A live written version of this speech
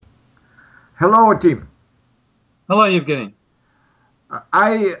Hello, Tim. Hello, Evgeny.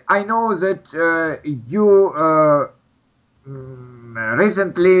 I know that you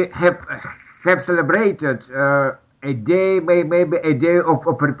recently have celebrated a day, maybe a day of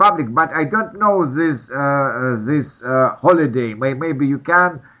Republic, but I don't know this holiday. Maybe you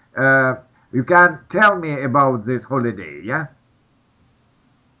can tell me about this holiday, yeah?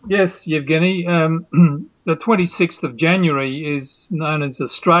 Yes, Evgeny. The 26th of January is known as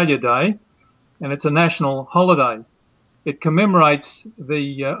Australia Day, and it's a national holiday. It commemorates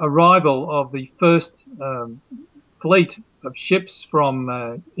the arrival of the first fleet of ships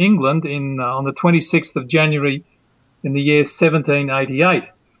from England on the 26th of January in the year 1788.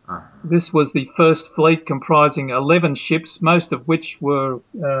 This was the first fleet comprising 11 ships, most of which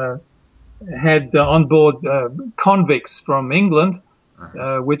had on board convicts from England,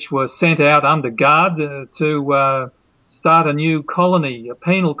 which were sent out under guard to start a new colony, a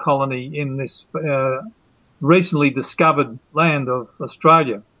penal colony in this recently discovered land of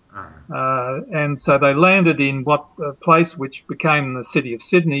Australia. And so they landed in what place which became the city of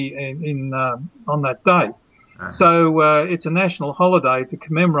Sydney on that day. So it's a national holiday to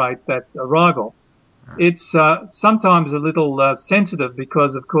commemorate that arrival. It's sometimes a little sensitive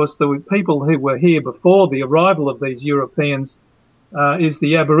because, of course, the people who were here before the arrival of these Europeans is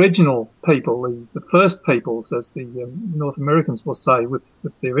the Aboriginal people, the first peoples, as the North Americans will say, with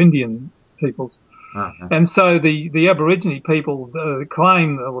their Indian peoples. And so the Aborigine people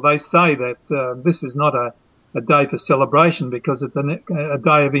claim, or they say that this is not a day for celebration because it's a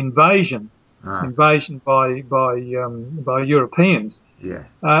day of invasion by Europeans. Yeah.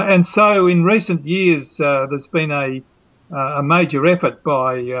 And so in recent years, there's been a major effort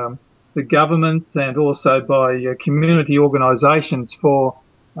by the government and also by community organisations for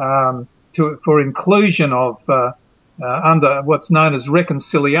inclusion of under what's known as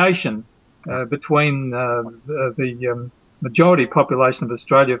reconciliation between the majority population of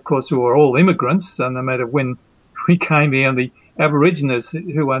Australia, of course, who are all immigrants, and no matter when we came here, and the Aborigines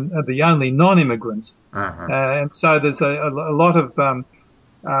who are the only non-immigrants. And so there's a lot of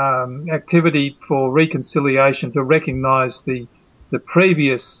activity for reconciliation to recognise the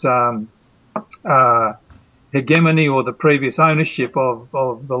previous hegemony or the previous ownership of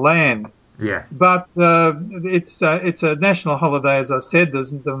the land. Yeah. But it's a national holiday, as I said.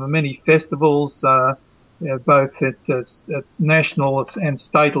 There are many festivals, both at national and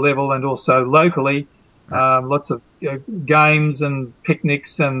state level, and also locally. Lots of games and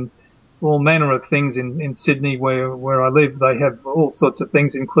picnics and all manner of things in Sydney, where I live. They have all sorts of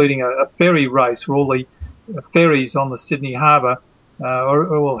things, including a ferry race, where all the ferries on the Sydney Harbour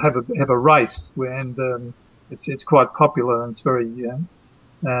will have a race, and it's quite popular, and it's very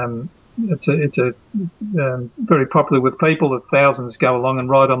very popular with people. That thousands go along and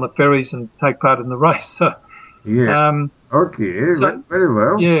ride on the ferries and take part in the race. So, yeah. Okay. So, very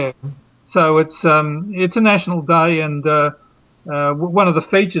well. Yeah. So it's a national day, and one of the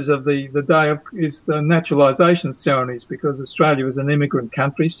features of the day is the naturalisation ceremonies, because Australia is an immigrant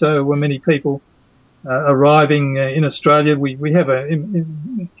country. So when many people arriving in Australia, we have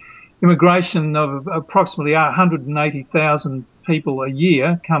an immigration of approximately 180,000 people a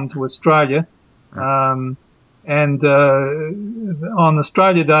year come to Australia, and on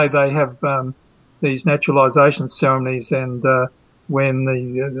Australia Day they have these naturalisation ceremonies, and when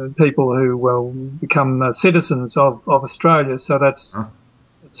the people who will become citizens of Australia. So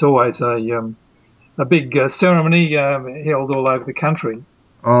it's always a big ceremony held all over the country.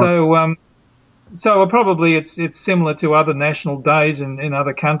 So probably it's similar to other national days in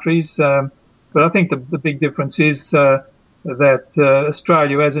other countries, but I think the big difference is that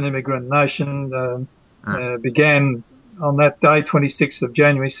Australia, as an immigrant nation, began on that day, 26th of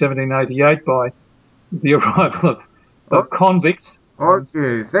January 1788, by the arrival of convicts.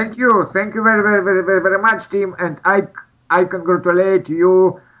 Okay, thank you very much, Tim, and I congratulate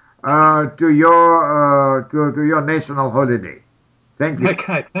you to your national holiday. Thank you.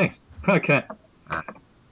 Okay, thanks. Okay.